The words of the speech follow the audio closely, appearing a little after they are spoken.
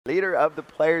leader of the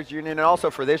Players Union, and also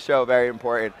for this show, very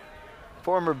important,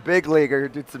 former big leaguer who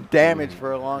did some damage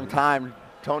for a long time.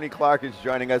 Tony Clark is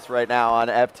joining us right now on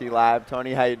FT Live.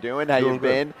 Tony, how you doing? How you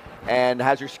been? And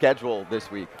how's your schedule this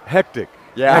week? Hectic.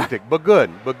 Yeah. Hectic, but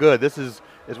good. This is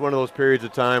one of those periods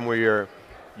of time where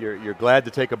you're glad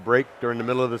to take a break during the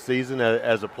middle of the season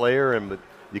as a player, and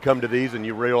you come to these and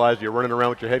you realize you're running around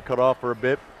with your head cut off for a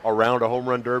bit around a home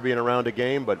run derby and around a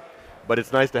game, but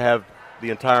it's nice to have the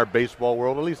entire baseball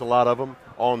world, at least a lot of them,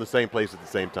 all in the same place at the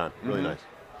same time. Really nice.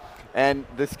 And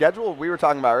the schedule we were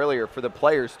talking about earlier for the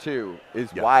players, too,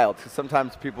 is wild. Because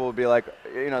sometimes people will be like,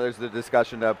 there's the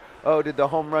discussion of, oh, did the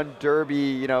home run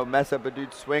derby, mess up a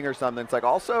dude's swing or something? It's like,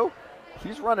 also,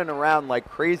 he's running around like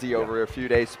crazy over a few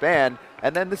days span,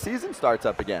 and then the season starts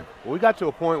up again. Well, we got to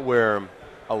a point where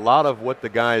a lot of what the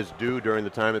guys do during the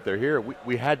time that they're here,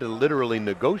 we had to literally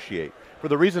negotiate for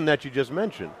the reason that you just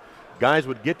mentioned. Guys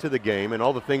would get to the game and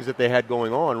all the things that they had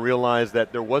going on, realize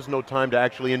that there was no time to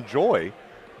actually enjoy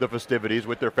the festivities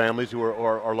with their families who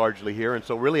are largely here, and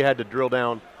so really had to drill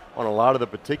down on a lot of the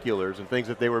particulars and things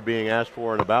that they were being asked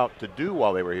for and about to do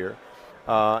while they were here,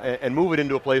 and move it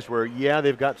into a place where,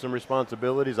 they've got some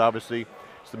responsibilities. Obviously,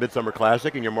 it's the Midsummer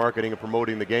Classic, and you're marketing and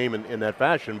promoting the game in that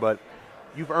fashion, but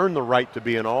you've earned the right to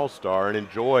be an all-star and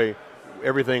enjoy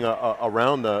everything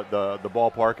around the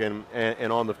ballpark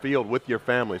and on the field with your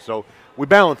family. So we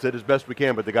balance it as best we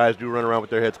can, but the guys do run around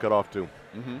with their heads cut off too.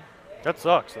 That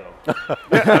sucks, though.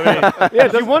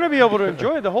 You want to be able to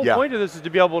enjoy it. The whole point of this is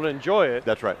to be able to enjoy it.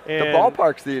 That's right. And the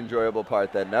ballpark's the enjoyable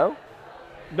part then, no?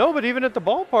 No, but even at the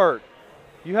ballpark,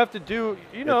 you have to do,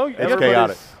 it's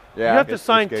chaotic. You have to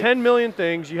sign 10 million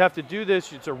things. You have to do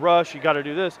this. It's a rush. You got to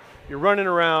do this. You're running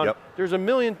around. Yep. There's a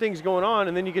million things going on,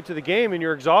 and then you get to the game, and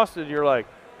you're exhausted. You're like,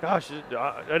 gosh,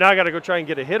 and I got to go try and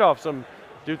get a hit off some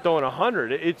dude throwing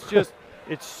 100. It's just,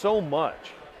 it's so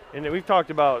much. And we've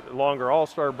talked about longer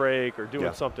All-Star break or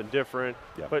doing something different.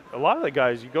 Yeah. But a lot of the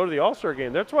guys, you go to the All-Star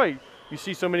game, that's why you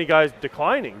see so many guys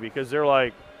declining, because they're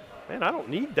like, man, I don't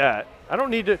need that. I don't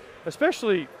need to,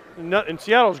 especially and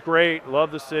Seattle's great,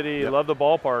 love the city, love the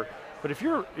ballpark. But if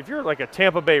you're like a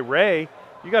Tampa Bay Ray,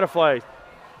 you got to fly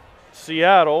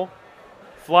Seattle,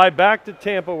 fly back to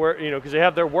Tampa where, because they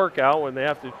have their workout when they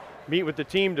have to meet with the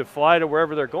team to fly to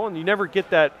wherever they're going. You never get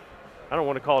that, I don't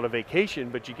want to call it a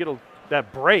vacation, but you get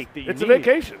that break that you need. It's a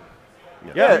vacation.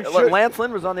 Yeah, Lance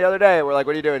Lynn was on the other day. We're like,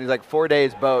 what are you doing? He's like, 4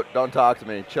 days boat, don't talk to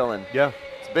me, chilling. Yeah.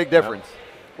 It's a big difference.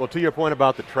 Well, to your point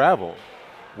about the travel,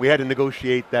 we had to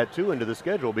negotiate that too into the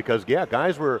schedule because,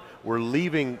 guys were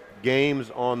leaving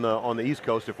games on the East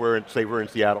Coast. If we're in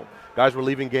Seattle, guys were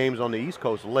leaving games on the East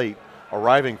Coast late,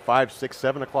 arriving 5, 6,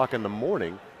 7 o'clock in the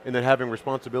morning, and then having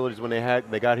responsibilities when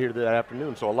they got here that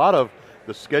afternoon. So a lot of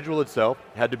the schedule itself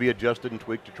had to be adjusted and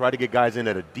tweaked to try to get guys in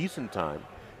at a decent time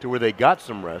to where they got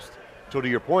some rest. So to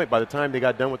your point, by the time they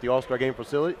got done with the All-Star game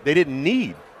facility, they didn't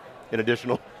need an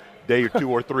additional day or 2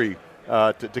 or 3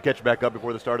 to catch back up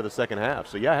before the start of the second half.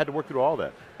 So I had to work through all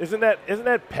that. Isn't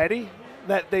that petty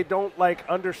that they don't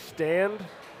understand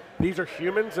these are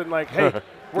humans and hey,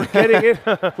 we're getting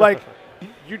it.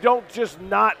 You don't just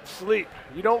not sleep.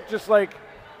 You don't just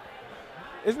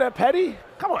isn't that petty?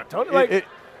 Come on, Tony.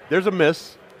 There's a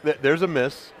miss. There's a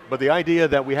miss. But the idea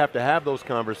that we have to have those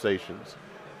conversations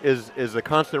is a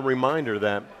constant reminder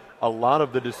that a lot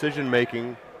of the decision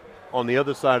making on the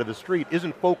other side of the street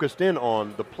isn't focused in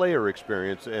on the player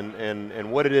experience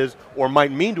and what it is or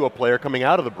might mean to a player coming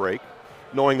out of the break,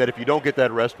 knowing that if you don't get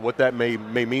that rest, what that may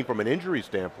mean from an injury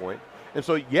standpoint. And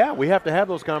so, we have to have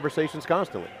those conversations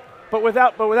constantly. But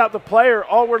without the player,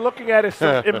 all we're looking at is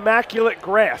some immaculate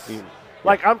grass.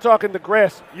 I'm talking the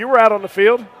grass. You were out on the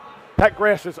field. That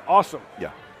grass is awesome.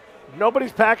 Yeah.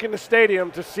 Nobody's packing the stadium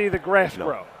to see the grass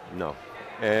grow. No.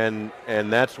 And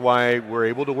that's why we're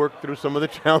able to work through some of the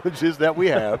challenges that we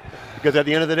have, because at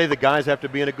the end of the day, the guys have to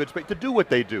be in a good space to do what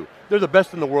they do. They're the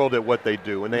best in the world at what they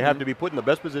do, and they have to be put in the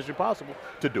best position possible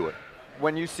to do it.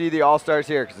 When you see the All-Stars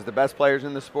here, because the best players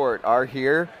in the sport are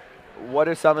here, what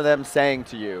are some of them saying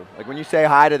to you? When you say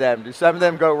hi to them, do some of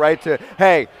them go right to,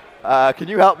 hey, can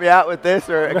you help me out with this,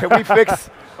 or can we fix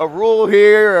a rule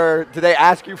here, or do they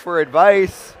ask you for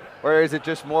advice? Or is it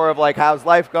just more of how's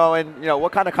life going?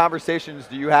 What kind of conversations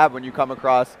do you have when you come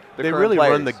across the They current really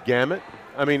players? run the gamut.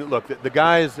 I mean, look, the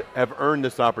guys have earned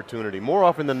this opportunity. More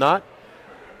often than not,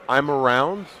 I'm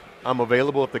around. I'm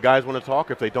available if the guys want to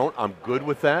talk. If they don't, I'm good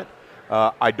with that.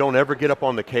 I don't ever get up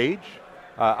on the cage.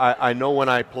 I know when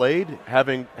I played,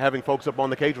 having folks up on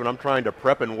the cage when I'm trying to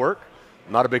prep and work,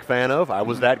 I'm not a big fan of. I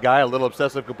was that guy, a little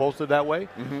obsessive compulsive that way.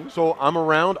 So I'm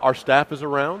around. Our staff is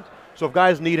around. So if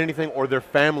guys need anything or their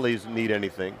families need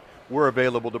anything, we're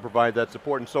available to provide that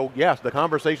support. And so, yes, the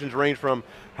conversations range from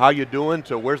how you doing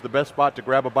to where's the best spot to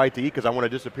grab a bite to eat because I want to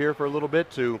disappear for a little bit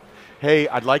to, hey,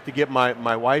 I'd like to get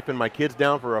my wife and my kids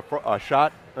down for a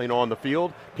shot, on the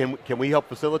field. Can we help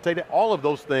facilitate it? All of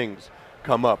those things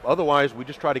come up. Otherwise, we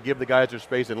just try to give the guys their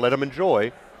space and let them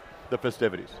enjoy the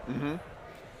festivities. Mm-hmm.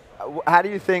 How do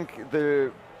you think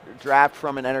the draft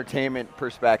from an entertainment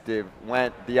perspective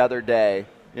went the other day?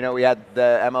 We had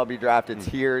the MLB draft, it's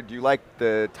here. Do you like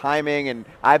the timing? And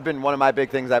one of my big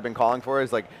things I've been calling for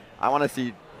is I want to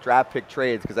see draft pick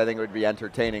trades because I think it would be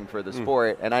entertaining for the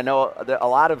sport. And I know that a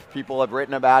lot of people have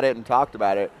written about it and talked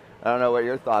about it. I don't know what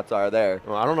your thoughts are there.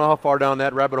 Well, I don't know how far down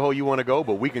that rabbit hole you want to go,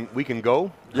 but we can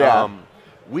go. Yeah.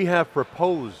 We have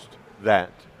proposed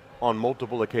that on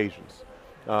multiple occasions.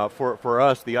 For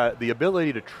us, the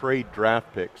ability to trade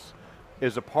draft picks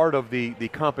is a part of the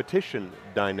competition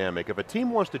dynamic. If a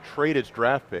team wants to trade its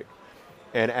draft pick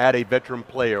and add a veteran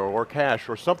player or cash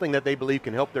or something that they believe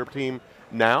can help their team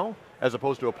now, as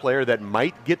opposed to a player that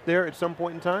might get there at some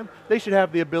point in time, they should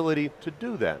have the ability to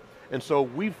do that. And so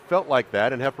we've felt like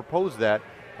that and have proposed that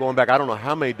going back I don't know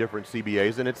how many different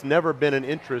CBAs, and it's never been an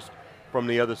interest from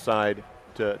the other side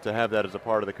to have that as a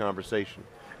part of the conversation.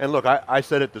 And look, I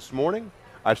said it this morning.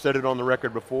 I've said it on the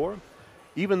record before.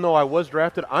 Even though I was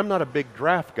drafted, I'm not a big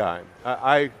draft guy.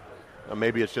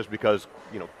 Maybe it's just because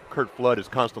Kurt Flood is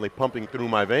constantly pumping through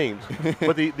my veins,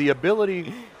 but the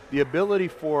ability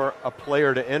for a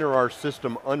player to enter our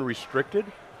system unrestricted,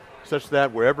 such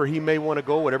that wherever he may want to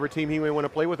go, whatever team he may want to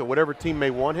play with, or whatever team may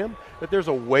want him, that there's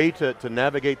a way to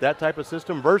navigate that type of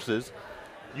system versus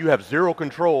you have zero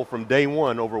control from day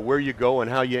one over where you go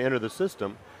and how you enter the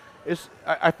system.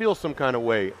 I feel some kind of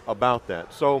way about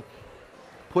that. So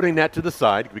putting that to the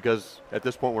side, because at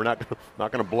this point we're not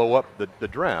going to blow up the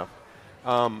draft,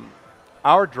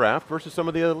 our draft versus some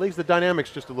of the other leagues, the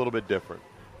dynamic's just a little bit different.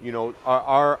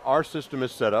 Our system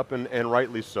is set up, and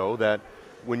rightly so, that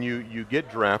when you get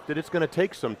drafted, it's going to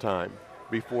take some time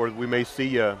before we may see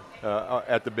you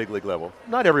at the big league level.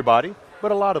 Not everybody,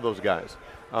 but a lot of those guys.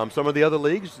 Some of the other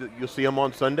leagues, you'll see them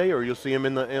on Sunday, or you'll see them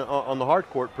on the hard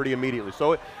court pretty immediately.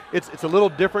 So it's a little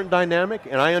different dynamic,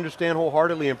 and I understand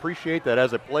wholeheartedly and appreciate that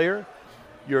as a player,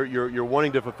 you're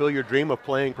wanting to fulfill your dream of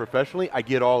playing professionally. I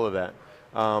get all of that,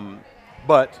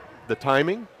 but the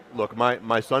timing. Look,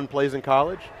 my son plays in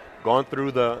college, gone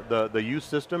through the youth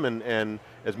system, and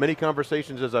as many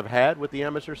conversations as I've had with the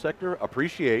amateur sector,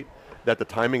 appreciate that the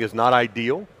timing is not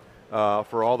ideal.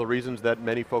 For all the reasons that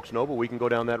many folks know, but we can go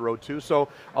down that road too. So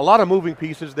a lot of moving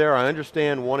pieces there. I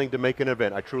understand wanting to make an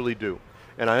event. I truly do.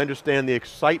 And I understand the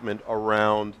excitement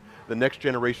around the next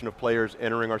generation of players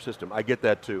entering our system. I get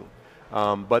that too.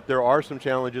 But there are some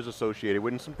challenges associated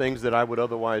with it and some things that I would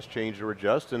otherwise change or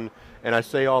adjust. And I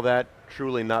say all that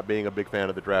truly not being a big fan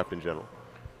of the draft in general.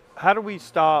 How do we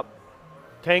stop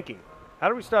tanking? How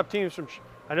do we stop teams from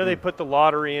I know they put the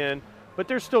lottery in, but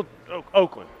they're still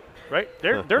Oakland. Right?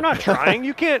 They're not trying.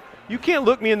 You can't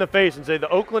look me in the face and say the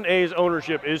Oakland A's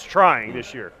ownership is trying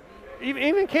this year.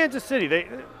 Even Kansas City,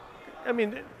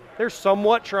 they're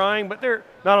somewhat trying, but they're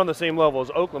not on the same level as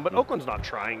Oakland. But Oakland's not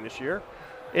trying this year.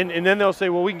 And then they'll say,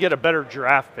 well, we can get a better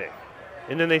draft pick.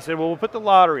 And then they said, well, we'll put the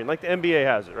lottery in, like the NBA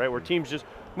has it, right? Where teams just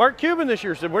Mark Cuban this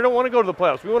year said, we don't want to go to the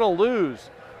playoffs. We want to lose,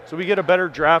 so we get a better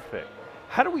draft pick.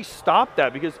 How do we stop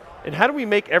that? And how do we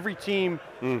make every team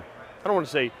I don't want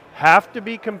to say have to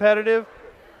be competitive,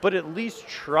 but at least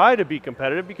try to be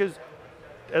competitive, because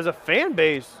as a fan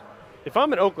base, if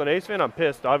I'm an Oakland A's fan, I'm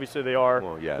pissed. Obviously they are,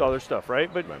 well, yeah, with all their stuff,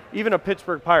 right? But even a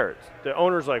Pittsburgh Pirates, the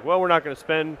owner's like, well, we're not going to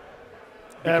spend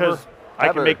because I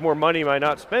can make more money by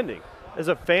not spending. As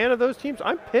a fan of those teams,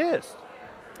 I'm pissed.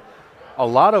 A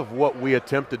lot of what we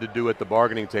attempted to do at the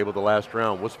bargaining table the last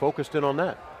round was focused in on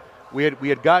that. We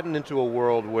had gotten into a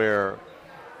world where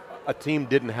a team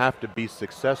didn't have to be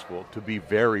successful to be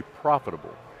very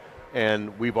profitable.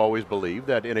 And we've always believed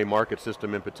that in a market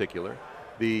system in particular,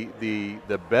 the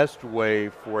best way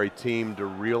for a team to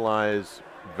realize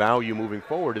value moving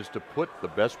forward is to put the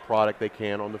best product they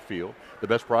can on the field. The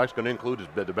best product's going to include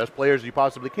the best players you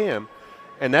possibly can,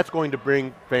 and that's going to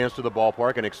bring fans to the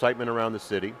ballpark and excitement around the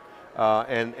city,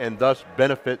 and thus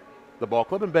benefit the ball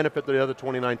club and benefit the other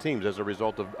 29 teams as a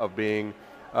result of being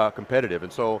competitive.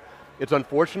 And so it's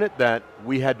unfortunate that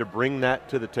we had to bring that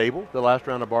to the table the last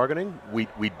round of bargaining.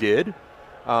 We did.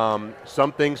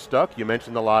 Some things stuck. You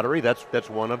mentioned the lottery. That's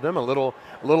one of them. A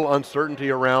little uncertainty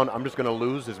around, I'm just going to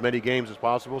lose as many games as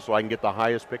possible so I can get the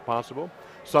highest pick possible.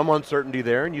 Some uncertainty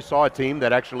there, and you saw a team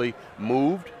that actually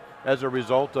moved as a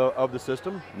result of the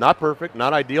system. Not perfect,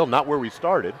 not ideal, not where we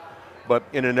started, but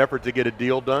in an effort to get a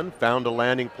deal done, found a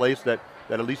landing place that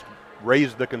at least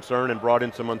raised the concern and brought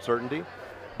in some uncertainty.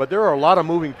 But there are a lot of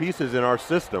moving pieces in our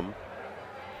system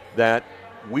that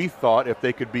we thought, if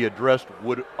they could be addressed,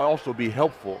 would also be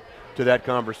helpful to that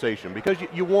conversation. Because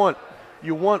you want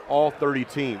all 30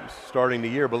 teams starting the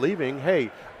year believing,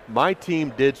 hey, my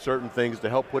team did certain things to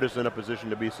help put us in a position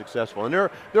to be successful. And there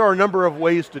are a number of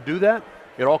ways to do that.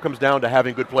 It all comes down to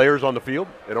having good players on the field.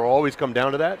 It'll always come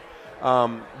down to that.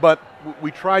 But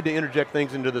we tried to interject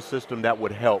things into the system that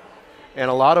would help. And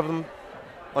a lot of them,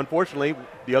 unfortunately,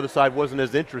 the other side wasn't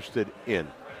as interested in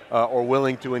or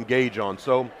willing to engage on.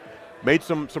 So made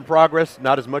some progress,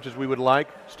 not as much as we would like.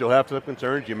 Still have some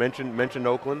concerns. You mentioned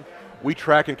Oakland. We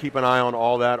track and keep an eye on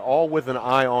all that, all with an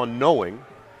eye on knowing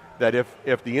that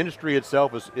if the industry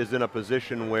itself is in a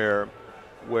position where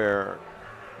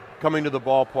coming to the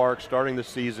ballpark, starting the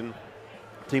season,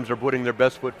 teams are putting their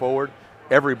best foot forward,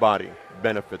 everybody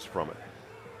benefits from it.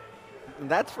 And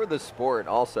that's for the sport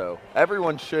also.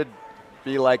 Everyone should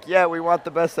be like, yeah, we want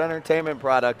the best entertainment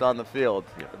product on the field.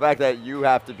 Yeah. The fact that you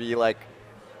have to be like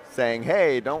saying,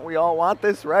 hey, don't we all want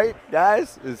this, right,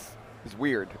 guys, is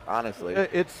weird, honestly.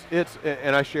 It's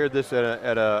and I shared this at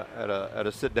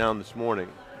a sit down this morning.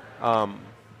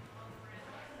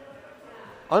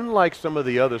 Unlike some of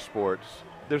the other sports,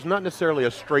 there's not necessarily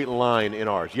a straight line in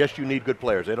ours. Yes, you need good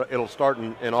players. It'll start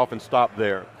and often stop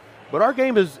there. But our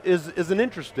game is an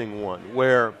interesting one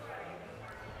where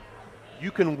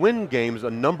you can win games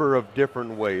a number of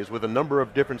different ways with a number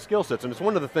of different skill sets, and it's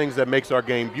one of the things that makes our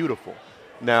game beautiful.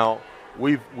 Now,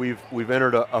 we've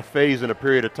entered a phase in a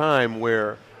period of time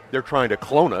where they're trying to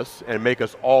clone us and make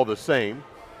us all the same,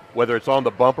 whether it's on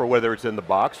the bump or whether it's in the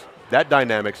box. That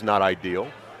dynamic's not ideal.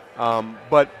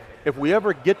 But if we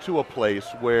ever get to a place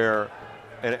where,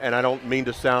 and I don't mean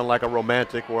to sound like a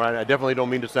romantic, or I definitely don't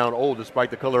mean to sound old despite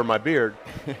the color of my beard,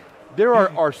 there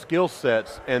are skill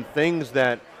sets and things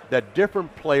that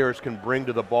different players can bring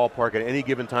to the ballpark at any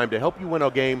given time to help you win a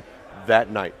game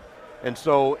that night. And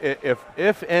so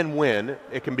if and when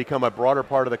it can become a broader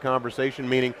part of the conversation,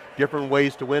 meaning different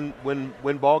ways to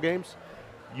win ball games,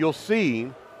 you'll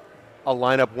see a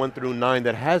lineup 1 through 9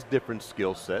 that has different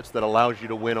skill sets that allows you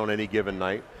to win on any given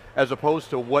night, as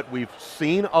opposed to what we've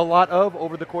seen a lot of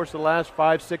over the course of the last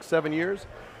 5, 6, 7 years,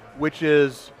 which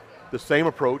is the same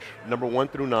approach, number 1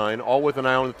 through 9, all with an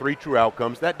eye on the 3 true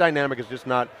outcomes. That dynamic is just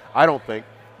not, I don't think,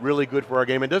 really good for our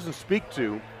game. It doesn't speak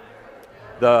to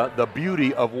the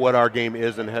beauty of what our game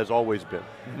is and has always been.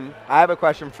 Mm-hmm. I have a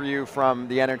question for you from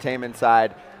the entertainment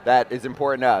side that is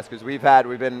important to us, because we've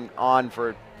been on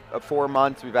for 4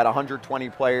 months. We've had 120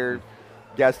 player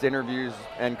guest interviews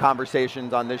and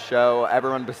conversations on this show.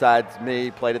 Everyone besides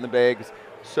me played in the bigs.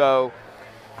 So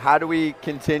how do we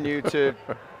continue to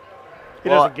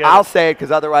well, I'll say it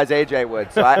because otherwise AJ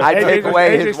would. So I take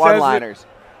away his one-liners.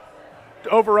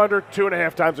 Over under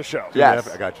 2.5 times a show. Yes.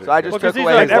 I got you. So I just took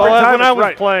away like, his when I was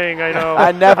right. playing, I know.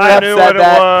 I never have said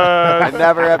that. I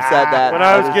never have said that. When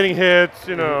I was getting hits,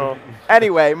 you know.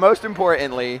 Anyway, most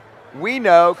importantly, we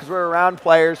know, because we're around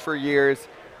players for years,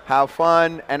 how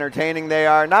fun, entertaining they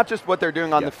are. Not just what they're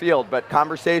doing on the field, but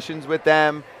conversations with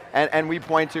them. And we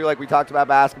point to, like we talked about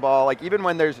basketball, like even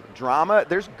when there's drama,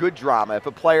 there's good drama. If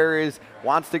a player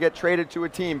wants to get traded to a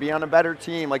team, be on a better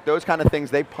team, like those kind of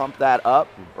things, they pump that up,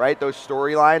 right? Those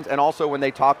storylines. And also when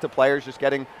they talk to players, just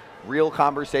getting real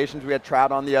conversations. We had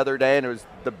Trout on the other day, and it was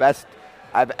the best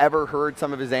I've ever heard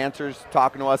some of his answers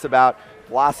talking to us about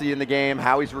velocity in the game,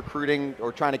 how he's recruiting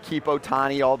or trying to keep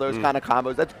Ohtani, all those kind of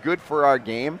combos. That's good for our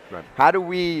game. Right. How do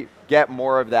we get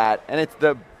more of that? And it's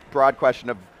the broad question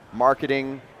of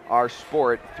marketing our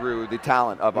sport through the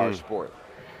talent of our sport.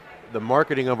 The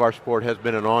marketing of our sport has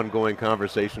been an ongoing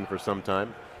conversation for some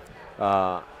time.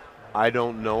 I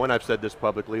don't know, and I've said this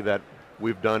publicly, that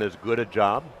we've done as good a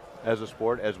job as a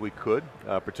sport as we could,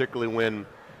 particularly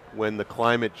when the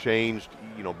climate changed,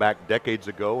 back decades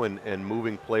ago, and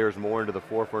moving players more into the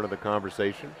forefront of the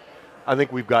conversation. I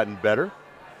think we've gotten better.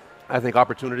 I think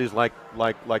opportunities like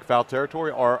foul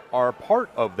territory are part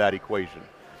of that equation.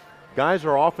 Guys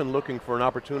are often looking for an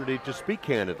opportunity to speak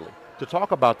candidly, to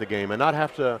talk about the game, and not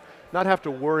have to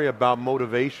worry about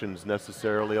motivations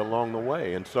necessarily along the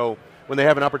way. And so when they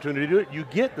have an opportunity to do it, you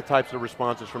get the types of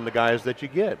responses from the guys that you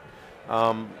get.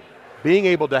 Being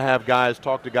able to have guys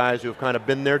talk to guys who have kind of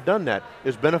been there, done that,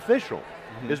 is beneficial.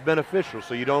 Is beneficial.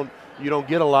 So you don't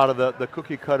get a lot of the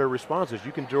cookie cutter responses.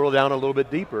 You can drill down a little bit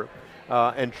deeper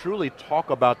and truly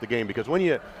talk about the game. Because when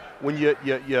you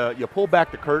pull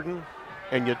back the curtain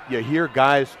and you hear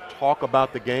guys talk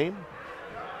about the game,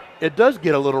 it does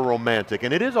get a little romantic,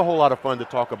 and it is a whole lot of fun to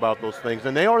talk about those things.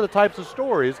 And they are the types of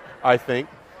stories, I think,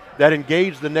 that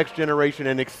engage the next generation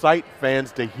and excite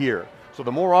fans to hear. So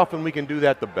the more often we can do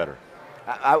that, the better.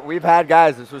 We've had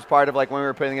guys, this was part of like when we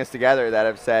were putting this together, that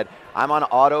have said, I'm on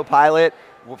autopilot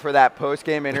for that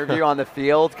post-game interview on the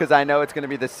field because I know it's going to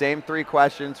be the same 3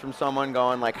 questions from someone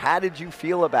going like, how did you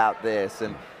feel about this?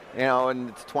 And, you know, and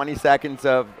it's 20 seconds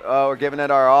of, oh, we're giving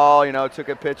it our all, you know, took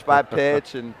it pitch by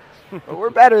pitch. And we're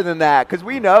better than that because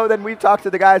we know then we've talked to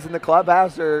the guys in the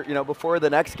clubhouse or, you know, before the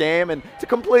next game, and it's a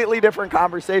completely different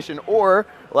conversation. Or,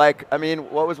 like, I mean,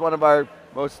 what was one of our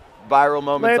most viral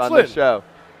moments Lance on Lynn. this show?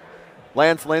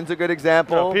 Lance Lynn's a good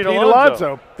example. No, Pete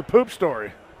Alonso, the poop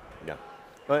story. Yeah.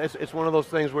 It's one of those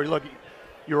things where, look,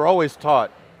 you're always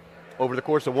taught over the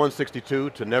course of 162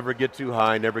 to never get too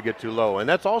high, never get too low. And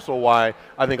that's also why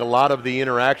I think a lot of the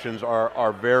interactions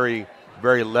are very,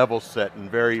 very level set and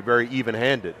very, very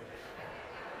even-handed.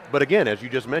 But again, as you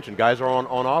just mentioned, guys are on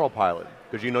autopilot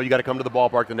because you know you got to come to the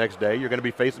ballpark the next day. You're going to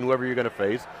be facing whoever you're going to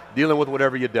face, dealing with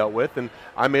whatever you dealt with. And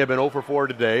I may have been 0 for 4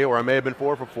 today, or I may have been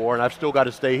 4 for 4, and I've still got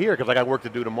to stay here because I got work to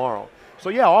do tomorrow. So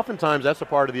yeah, oftentimes that's a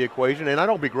part of the equation, and I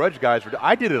don't begrudge guys for.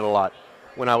 I did it a lot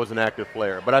when I was an active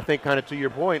player. But I think kind of to your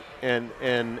point and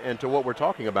to what we're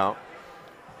talking about,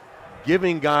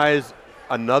 giving guys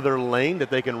another lane that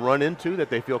they can run into, that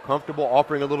they feel comfortable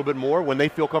offering a little bit more when they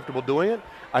feel comfortable doing it,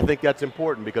 I think that's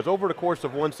important because over the course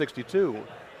of 162,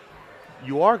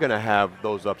 you are going to have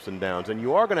those ups and downs, and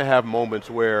you are going to have moments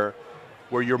where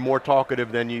you're more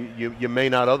talkative than you may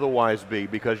not otherwise be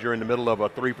because you're in the middle of a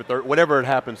 3 for 30, whatever it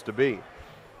happens to be.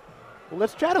 Well,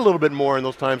 let's chat a little bit more in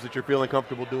those times that you're feeling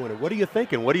comfortable doing it. What are you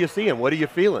thinking? What are you seeing? What are you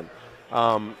feeling?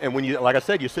 And when you, like I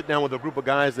said, you sit down with a group of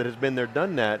guys that has been there,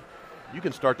 done that, you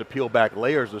can start to peel back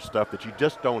layers of stuff that you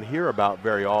just don't hear about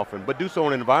very often, but do so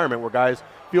in an environment where guys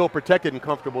feel protected and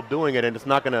comfortable doing it, and it's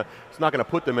not gonna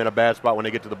put them in a bad spot when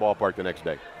they get to the ballpark the next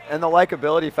day. And the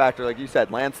likability factor, like you said,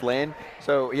 Lance Lynn,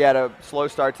 so he had a slow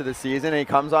start to the season, and he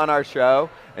comes on our show,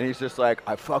 and he's just like,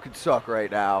 I fucking suck right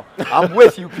now. I'm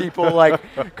with you people, like,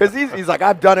 because he's like,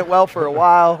 I've done it well for a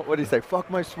while. What did he say, fuck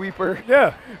my sweeper?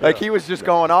 Yeah. Like, he was just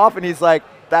going off, and he's like,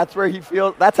 that's where he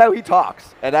feels, that's how he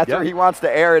talks, and that's where he wants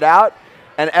to air it out,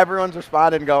 and everyone's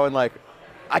responding going like,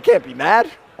 I can't be mad.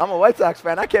 I'm a White Sox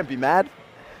fan. I can't be mad.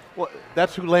 Well,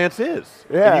 that's who Lance is.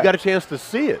 Yeah. And you got a chance to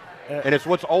see it. And it's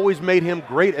what's always made him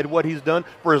great at what he's done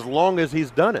for as long as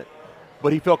he's done it.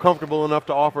 But he felt comfortable enough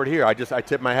to offer it here. I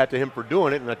tip my hat to him for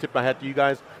doing it, and I tip my hat to you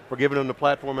guys for giving him the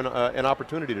platform and an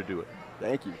opportunity to do it.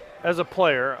 Thank you. As a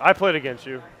player, I played against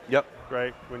you. Yep.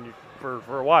 Right, when you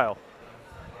for a while.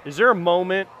 Is there a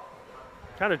moment,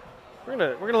 kind of, we're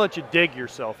gonna let you dig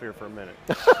yourself here for a minute.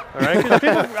 All right, 'cause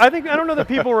I don't know that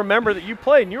people remember that you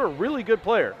played and you were a really good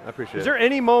player. I appreciate it. Is there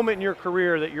any moment in your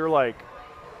career that you're like,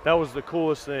 that was the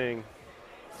coolest thing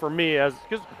for me, as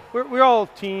because we're all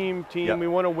team, Yep. we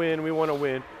want to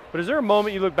win. But is there a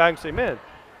moment you look back and say, man,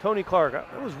 Tony Clark,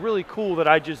 that was really cool that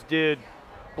I just did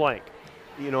blank?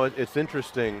 You know, it's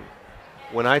interesting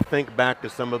when I think back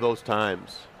to some of those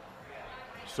times.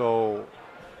 So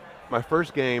my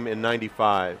first game in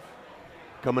 '95,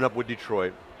 coming up with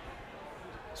Detroit,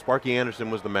 Sparky Anderson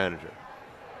was the manager.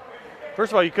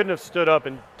 First of all, you couldn't have stood up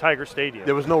in Tiger Stadium.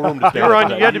 There was no room to stand up.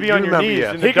 You had to be on your remember, knees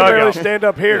yes. in the He can barely dugout. stand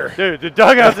up here. Dude, the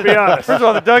dugouts, Let's be honest. First of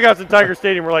all, the dugouts in Tiger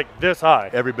Stadium were like this high.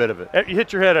 Every bit of it. You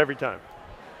hit your head every time.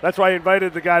 That's why I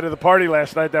invited the guy to the party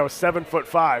last night that was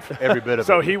 7'5". Every bit of it.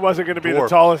 So he wasn't going to be the Dwarf.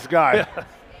 tallest guy.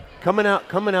 Coming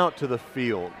out to the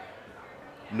field,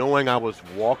 knowing I was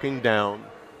walking down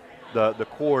the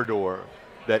corridor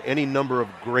that any number of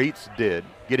greats did,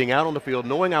 getting out on the field,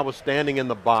 knowing I was standing in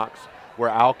the box where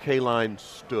Al Kaline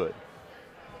stood.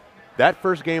 That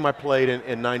first game I played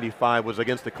in '95 was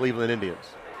against the Cleveland Indians.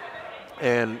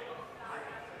 And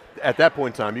at that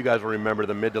point in time, you guys will remember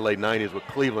the mid to late 90s with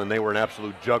Cleveland. They were an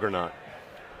absolute juggernaut.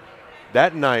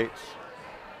 That night,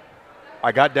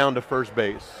 I got down to first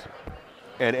base,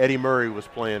 and Eddie Murray was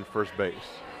playing first base.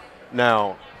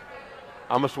 Now,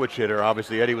 I'm a switch hitter.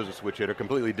 Obviously, Eddie was a switch hitter.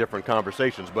 Completely different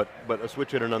conversations, but a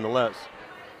switch hitter nonetheless.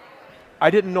 I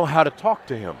didn't know how to talk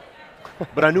to him,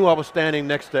 but I knew I was standing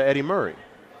next to Eddie Murray.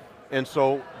 And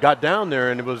so got down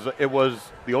there, and it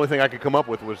was the only thing I could come up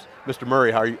with was, Mr.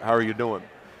 Murray, how are you doing?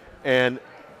 And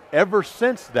ever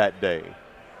since that day,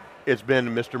 it's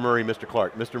been Mr. Murray, Mr.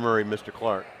 Clark, Mr. Murray, Mr.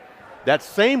 Clark. That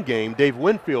same game, Dave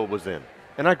Winfield was in,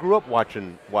 and I grew up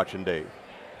watching Dave.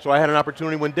 So I had an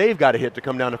opportunity when Dave got a hit to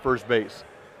come down to first base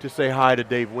to say hi to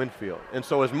Dave Winfield. And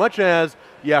so as much as,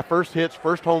 yeah, first hits,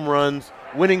 first home runs,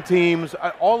 winning teams,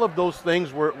 all of those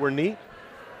things were neat.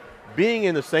 Being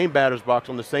in the same batter's box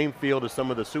on the same field as some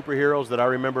of the superheroes that I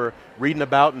remember reading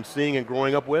about and seeing and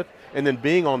growing up with, and then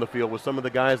being on the field with some of the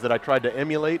guys that I tried to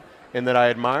emulate and that I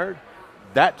admired,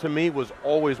 that to me was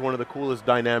always one of the coolest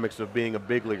dynamics of being a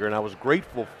big leaguer, and I was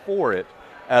grateful for it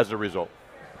as a result.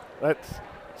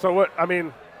 So what? I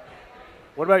mean,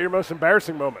 what about your most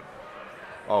embarrassing moment?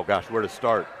 Oh gosh, where to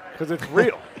start? Because it's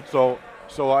real. So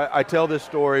I tell this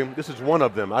story. This is one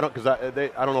of them. I don't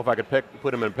know if I could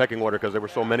put them in pecking order because there were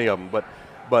so many of them.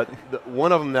 But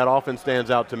one of them that often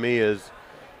stands out to me is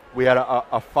we had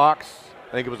a Fox.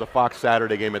 I think it was a Fox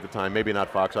Saturday game at the time. Maybe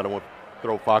not Fox. I don't want to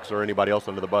throw Fox or anybody else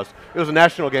under the bus. It was a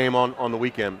national game on the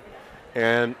weekend,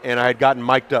 and I had gotten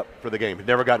mic'd up for the game. Had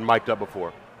never gotten mic'd up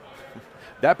before.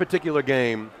 That particular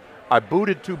game, I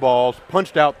booted 2 balls,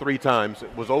 punched out 3 times.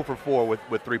 It was 0 for 4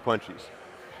 with 3 punches.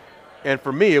 And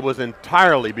for me, it was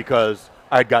entirely because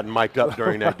I had gotten mic'd up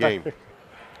during that game.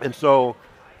 And so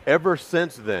ever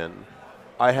since then,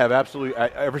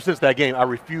 ever since that game, I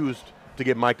refused to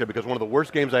get mic'd up because one of the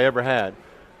worst games I ever had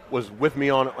was with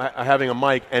me on having a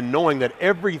mic and knowing that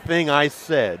everything I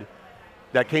said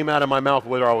that came out of my mouth,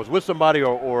 whether I was with somebody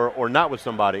or not with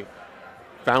somebody,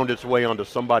 found its way onto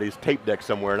somebody's tape deck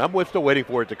somewhere. And I'm still waiting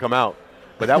for it to come out.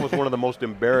 But that was one of the most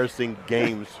embarrassing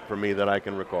games for me that I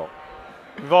can recall.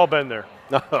 We've all been there.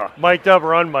 Mic'd up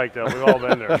or unmic'd up, we've all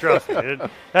been there. Trust me. It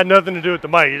had nothing to do with the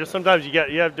mic. Sometimes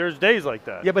there's days like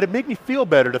that. Yeah, but it made me feel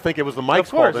better to think it was the mic's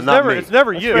fault and not me. It's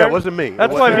never you. Yeah, it wasn't me.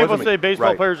 That's why people say me.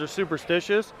 baseball players are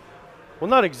superstitious. Well,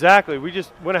 not exactly. We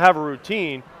just want to have a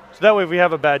routine. So that way if we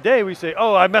have a bad day, we say,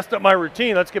 oh, I messed up my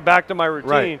routine. Let's get back to my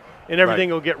routine. And everything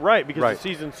will get right because the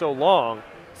season's so long.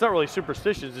 It's not really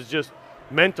superstitious. It's just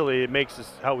mentally it makes us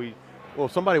how we. Well,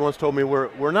 somebody once told me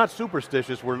we're not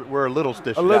superstitious. We're a little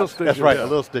stitious. A little stitious. That's right. A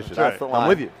little stitious. That's the line.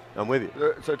 I'm with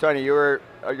you. So Tony, you're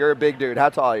a big dude. How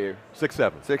tall are you?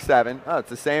 6'7". 6'7". Oh, it's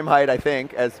the same height I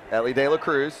think as Elly De La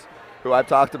Cruz, who I've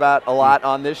talked about a lot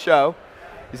on this show.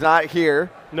 He's not here.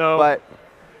 No. But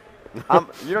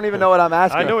you don't even know what I'm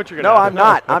asking. I know what you're going to ask. No, I'm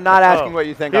not. I'm not asking what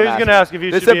you think I'm asking. He was going to ask if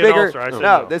you should be an all-star.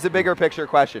 No, this is a bigger picture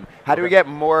question. How do we get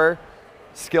more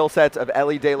skill sets of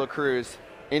Elly De La Cruz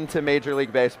into Major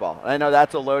League Baseball? And I know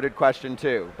that's a loaded question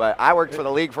too, but I worked for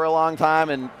the league for a long time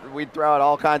and we'd throw out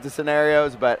all kinds of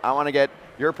scenarios, but I want to get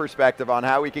your perspective on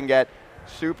how we can get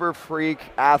super freak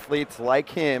athletes like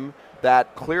him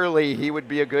that clearly he would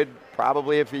be a good,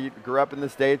 probably if he grew up in the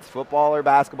States, football or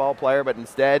basketball player, but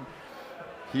instead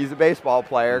he's a baseball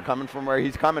player coming from where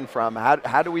he's coming from.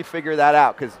 How do we figure that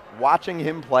out? Because watching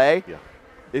him play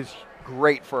is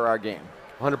great for our game.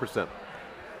 100%.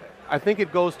 I think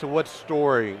it goes to what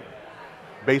story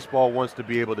baseball wants to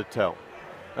be able to tell.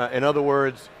 In other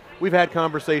words, we've had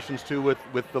conversations too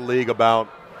with the league about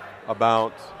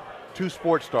 2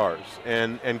 sports stars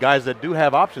and guys that do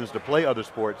have options to play other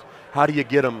sports. How do you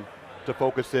get them to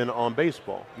focus in on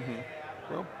baseball?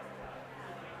 Mm-hmm. Well,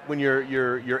 when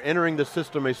you're entering the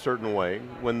system a certain way,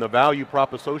 when the value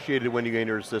prop associated when you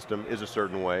enter a system is a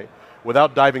certain way,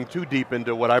 without diving too deep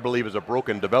into what I believe is a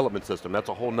broken development system, that's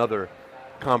a whole nother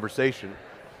conversation.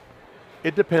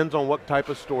 It depends on what type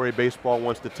of story baseball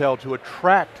wants to tell to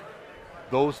attract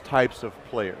those types of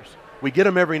players. We get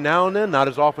them every now and then, not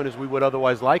as often as we would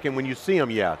otherwise like, and when you see them,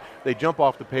 they jump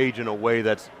off the page in a way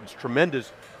that's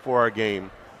tremendous for our game,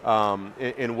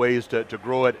 in ways to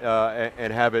grow it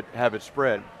and have it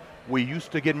spread. We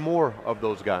used to get more of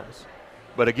those guys.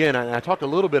 But again, I talked a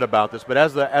little bit about this, but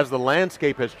as the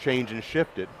landscape has changed and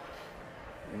shifted,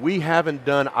 we haven't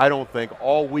done, I don't think,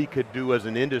 all we could do as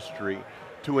an industry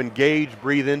to engage,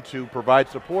 breathe into, provide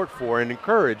support for, and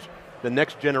encourage the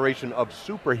next generation of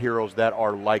superheroes that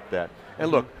are like that.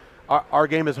 And look, our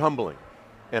game is humbling.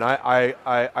 And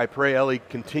I pray Elly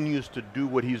continues to do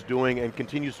what he's doing and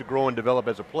continues to grow and develop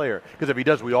as a player. Because if he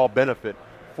does, we all benefit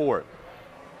for it.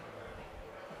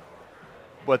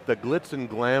 But the glitz and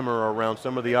glamour around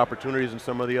some of the opportunities in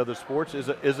some of the other sports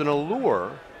is an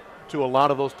allure to a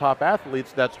lot of those top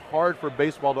athletes that's hard for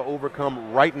baseball to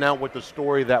overcome right now with the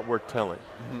story that we're telling.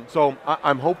 Mm-hmm. So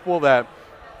I'm hopeful that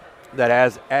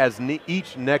as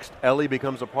each next Elly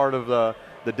becomes a part of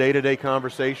the day-to-day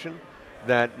conversation,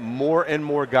 that more and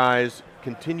more guys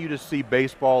continue to see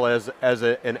baseball as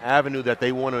an avenue that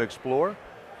they want to explore.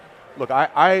 Look,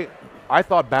 I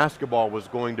thought basketball was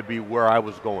going to be where I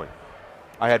was going.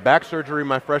 I had back surgery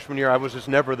my freshman year. I was just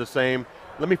never the same.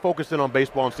 Let me focus in on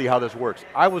baseball and see how this works.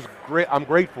 I'm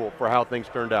grateful for how things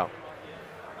turned out.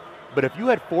 But if you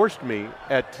had forced me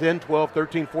at 10, 12,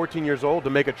 13, 14 years old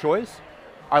to make a choice,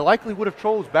 I likely would have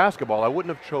chose basketball. I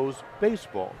wouldn't have chose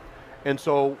baseball. And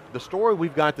so the story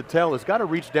we've got to tell has got to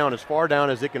reach down as far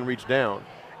down as it can reach down.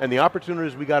 And the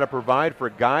opportunities we got to provide for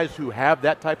guys who have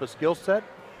that type of skill set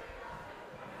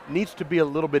needs to be a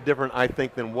little bit different, I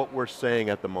think, than what we're saying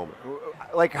at the moment.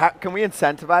 Like, how, can we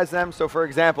incentivize them? So, for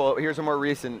example, here's a more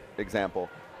recent example.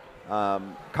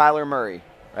 Kyler Murray,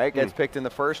 right, gets picked in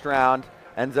the first round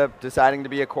ends up deciding to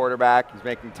be a quarterback. He's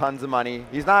making tons of money.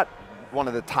 He's not one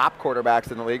of the top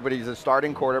quarterbacks in the league, but he's a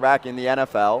starting quarterback in the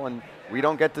NFL, and we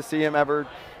don't get to see him ever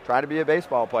try to be a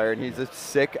baseball player, and he's a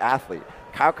sick athlete.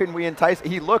 How can we entice?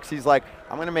 He's like,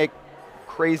 I'm going to make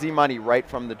crazy money right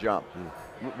from the jump.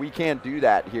 We can't do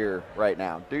that here right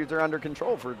now. Dudes are under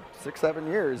control for 6-7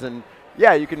 years, and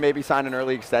yeah, you can maybe sign an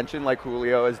early extension like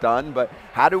Julio has done, but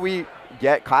how do we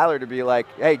get Kyler to be like,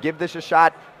 hey, give this a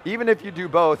shot, even if you do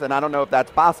both, and I don't know if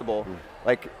that's possible.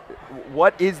 Like,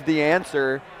 what is the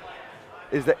answer?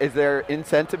 Is there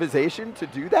incentivization to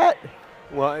do that?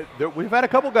 Well, we've had a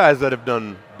couple guys that have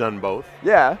done both.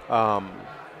 Yeah.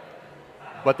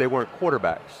 But they weren't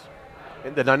quarterbacks.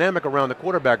 And the dynamic around the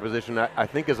quarterback position, I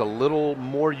think, is a little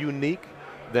more unique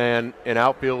than an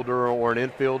outfielder or an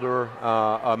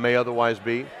infielder may otherwise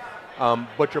be.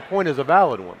 But your point is a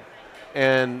valid one.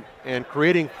 And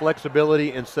creating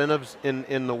flexibility, incentives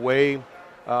in the way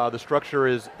the structure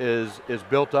is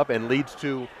built up and leads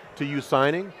to you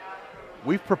signing.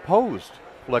 We've proposed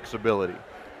flexibility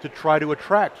to try to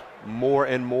attract more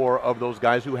and more of those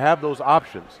guys who have those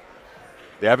options.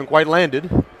 They haven't quite landed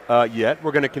yet.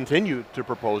 We're going to continue to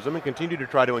propose them and continue to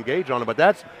try to engage on them. But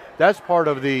that's part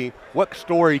of the what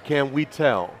story can we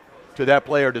tell to that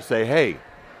player to say, hey,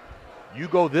 you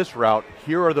go this route,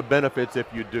 here are the benefits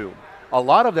if you do. A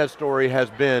lot of that story has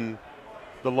been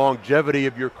the longevity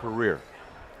of your career.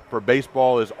 For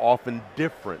baseball is often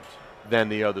different than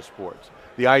the other sports.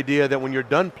 The idea that when you're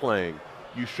done playing,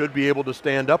 you should be able to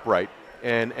stand upright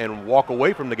and walk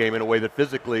away from the game in a way that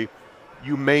physically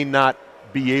you may not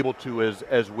be able to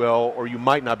as well, or you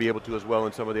might not be able to as well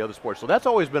in some of the other sports. So that's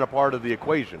always been a part of the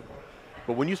equation.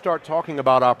 But when you start talking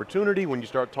about opportunity, when you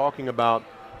start talking about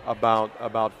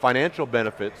financial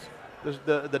benefits,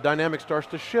 the dynamic starts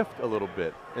to shift a little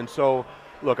bit. And so,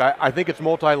 look, I think it's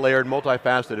multi-layered,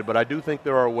 multifaceted, but I do think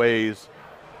there are ways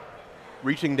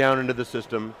reaching down into the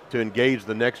system to engage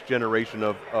the next generation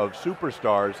of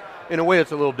superstars in a way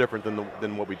that's a little different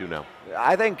than what we do now.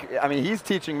 I mean, he's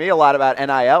teaching me a lot about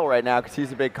NIL right now because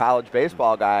he's a big college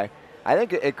baseball guy. I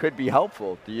think it could be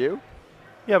helpful. Do you?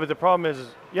 Yeah, but the problem is,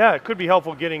 yeah, it could be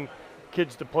helpful getting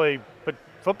kids to play, but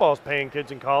football is paying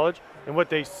kids in college, and what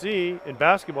they see in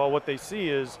basketball, what they see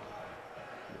is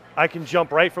I can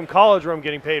jump right from college where I'm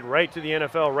getting paid right to the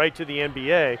NFL, right to the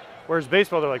NBA, whereas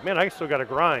baseball, they're like, man, I still got to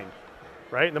grind,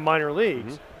 right, in the minor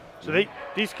leagues. So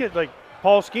these kids, like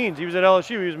Paul Skeens, he was at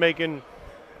LSU, he was making,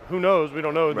 who knows, we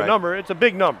don't know the number, it's a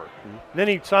big number. Then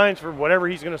he signs for whatever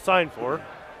he's going to sign for,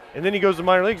 and then he goes to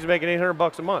minor leagues, he's making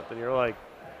 $800 a month, and you're like,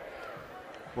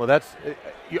 well, that's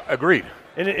agreed.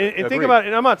 And think about it,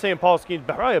 and I'm not saying Paul Skeens,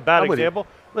 probably a bad example.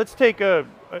 Let's take a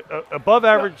above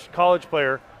average college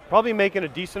player, probably making a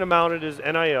decent amount at his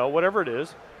NIL, whatever it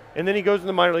is, and then he goes in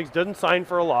the minor leagues, doesn't sign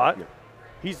for a lot.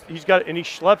 He's got, and he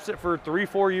schleps it for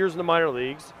 3-4 years in the minor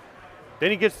leagues.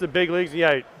 Then he gets to the big leagues.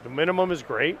 Yeah, the minimum is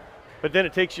great, but then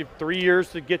it takes you 3 years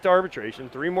to get to arbitration,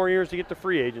 3 more years to get to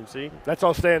free agency. That's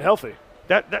all staying healthy.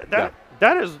 That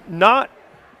is not.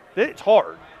 It's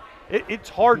hard. It's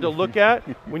hard to look at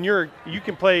when you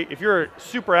can play, if you're a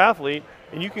super athlete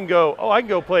and you can go, I can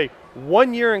go play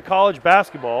 1 year in college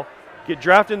basketball, get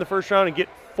drafted in the first round and get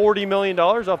 $40 million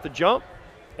off the jump.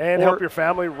 And help your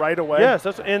family right away. Yes,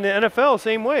 and the NFL,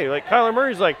 same way. Like Kyler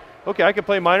Murray's like, okay, I can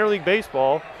play minor league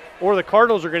baseball, or the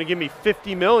Cardinals are going to give me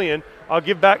 $50 million. I'll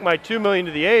give back my $2 million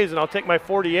to the A's, and I'll take my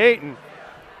 48. And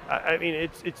I mean,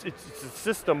 it's a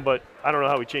system, but I don't know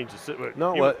how we change the system.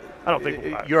 No, I don't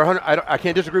think you're 100. I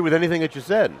can't disagree with anything that you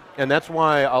said, and that's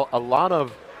why a lot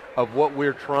of what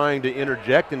we're trying to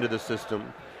interject into the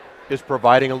system is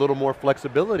providing a little more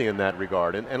flexibility in that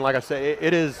regard. And like I say,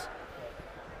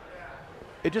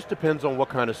 it just depends on what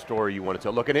kind of story you want to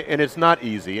tell. Look, and it's not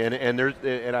easy, and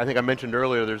I think I mentioned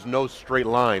earlier, there's no straight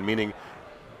line, meaning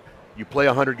you play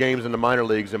 100 games in the minor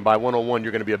leagues, and by 101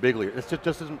 you're going to be a big leaguer.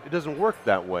 It doesn't work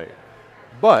that way.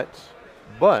 But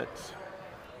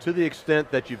to the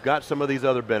extent that you've got some of these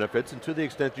other benefits, and to the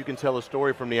extent you can tell a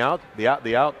story from the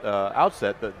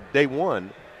outset, that day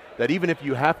one, that even if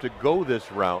you have to go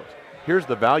this route, here's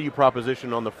the value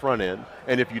proposition on the front end,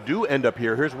 and if you do end up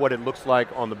here, here's what it looks like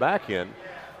on the back end.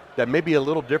 That may be a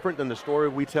little different than the story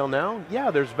we tell now. Yeah,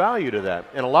 there's value to that.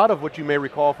 And a lot of what you may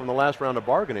recall from the last round of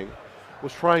bargaining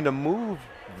was trying to move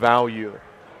value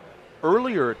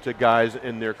earlier to guys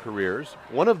in their careers.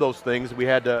 One of those things we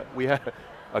had,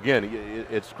 again,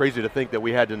 it's crazy to think that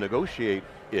we had to negotiate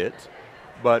it,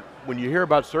 but when you hear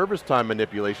about service time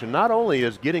manipulation, not only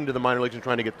is getting to the minor leagues and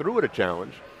trying to get through it a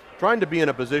challenge, trying to be in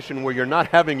a position where you're not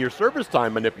having your service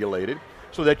time manipulated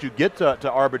so that you get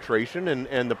to arbitration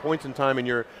and the points in time in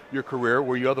your career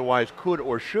where you otherwise could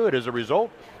or should as a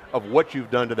result of what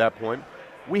you've done to that point,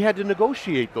 we had to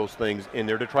negotiate those things in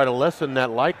there to try to lessen that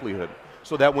likelihood,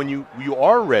 so that when you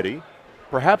are ready,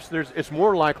 perhaps it's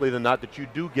more likely than not that you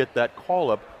do get that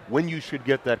call-up when you should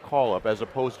get that call-up, as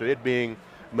opposed to it being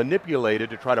manipulated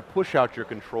to try to push out your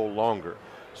control longer.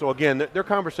 So again, there are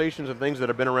conversations and things that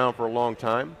have been around for a long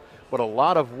time, but a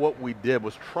lot of what we did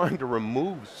was trying to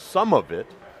remove some of it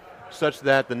such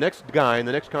that the next guy in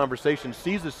the next conversation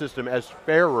sees the system as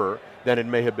fairer than it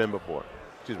may have been before.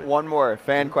 Excuse me. One more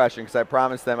fan question, because I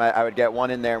promised them I would get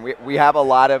one in there. And we have a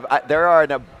lot of, there are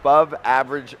an above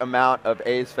average amount of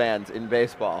A's fans in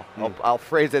baseball. I'll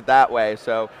phrase it that way.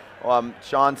 So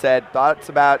Sean said, thoughts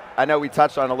about, I know we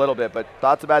touched on a little bit, but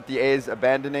thoughts about the A's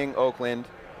abandoning Oakland,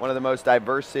 one of the most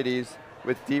diverse cities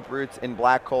with deep roots in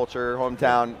black culture,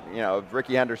 hometown, of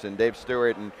Ricky Henderson, Dave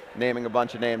Stewart, and naming a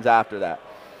bunch of names after that.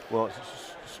 Well,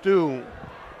 Stu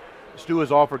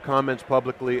has offered comments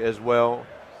publicly as well.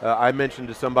 I mentioned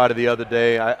to somebody the other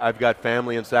day, I've got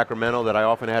family in Sacramento that I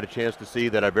often had a chance to see,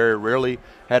 that I very rarely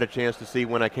had a chance to see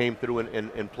when I came through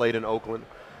and played in Oakland.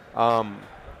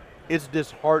 It's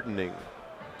disheartening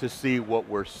to see what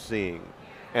we're seeing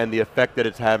and the effect that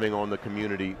it's having on the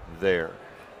community there.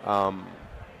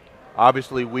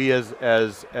 Obviously, we as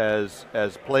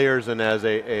players and as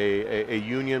a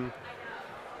union,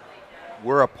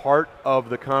 we're a part of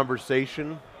the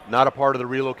conversation, not a part of the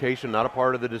relocation, not a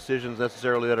part of the decisions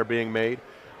necessarily that are being made,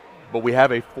 but we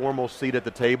have a formal seat at the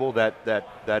table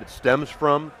that stems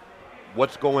from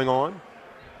what's going on.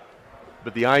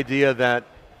 But the idea that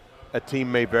a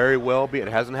team may very well be, it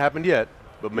hasn't happened yet,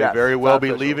 but may very well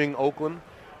be leaving Oakland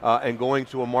and going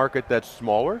to a market that's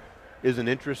smaller is an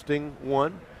interesting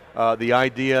one. The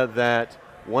idea that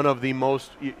one of the most,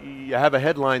 you have a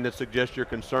headline that suggests you're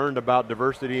concerned about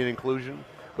diversity and inclusion,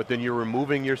 but then you're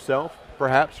removing yourself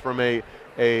perhaps from a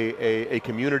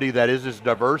community that is as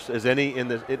diverse as any in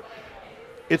this.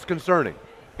 It's concerning.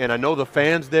 And I know the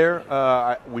fans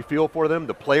there, we feel for them,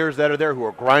 the players that are there who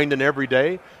are grinding every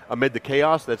day amid the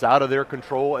chaos that's out of their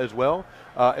control as well,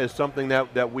 is something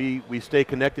that we stay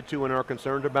connected to and are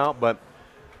concerned about. But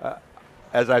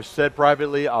as I've said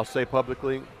privately, I'll say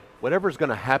publicly, whatever's going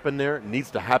to happen there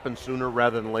needs to happen sooner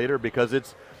rather than later, because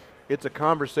it's a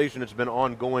conversation that's been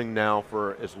ongoing now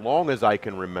for as long as I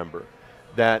can remember,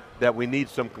 that we need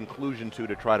some conclusion to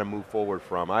try to move forward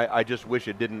from. I just wish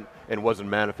it didn't and wasn't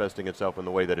manifesting itself in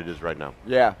the way that it is right now.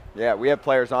 Yeah, we have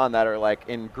players on that are like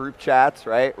in group chats,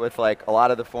 right, with like a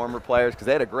lot of the former players, because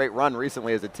they had a great run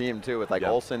recently as a team too, with like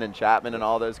Olsen and Chapman and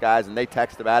all those guys, and they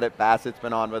text about it. Bassett's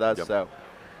been on with us, so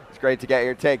it's great to get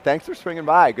your take. Thanks for swinging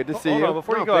by. Good to see you.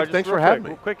 Before you go, thanks for having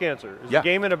me. Quick answer. Is the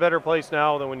game in a better place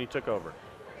now than when you took over?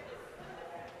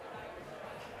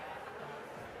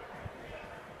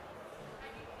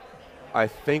 I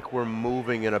think we're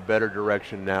moving in a better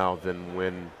direction now than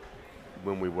when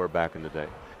we were back in the day.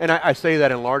 And I say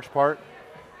that in large part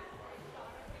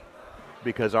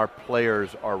because our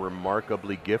players are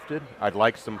remarkably gifted. I'd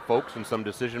like some folks and some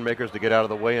decision makers to get out of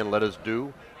the way and let us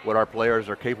do what our players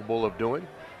are capable of doing.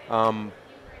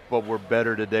 But we're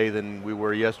better today than we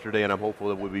were yesterday, and I'm hopeful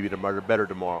that we'll be better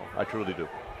tomorrow. I truly do.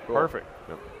 Cool. Perfect.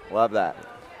 Yep. Love that.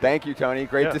 Thank you, Tony.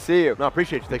 Great to see you. No, I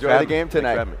appreciate you. Thanks Enjoy the game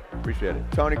tonight. Thanks for having me. Appreciate it.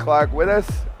 Tony Clark with us.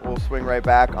 We'll swing right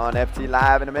back on FT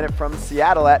Live in a minute from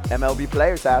Seattle at MLB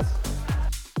Players House.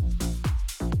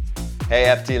 Hey,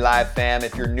 FT Live fam.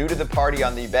 If you're new to the party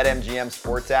on the BetMGM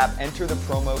Sports app, enter the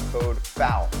promo code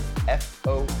FOUL,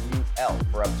 F-O-U-L,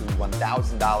 for up to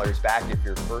 $1,000 back if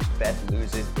your first bet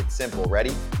loses. It's simple.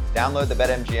 Ready? Download the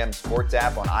BetMGM Sports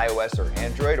app on iOS or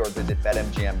Android, or visit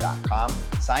BetMGM.com.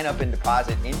 Sign up and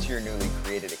deposit into your newly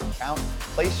created account.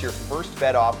 Place your first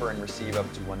bet offer and receive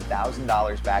up to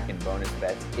 $1,000 back in bonus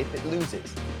bets if it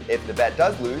loses. If the bet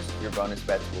does lose, your bonus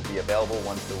bets will be available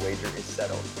once the wager is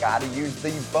settled. Gotta use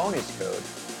the bonus code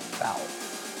FOUL.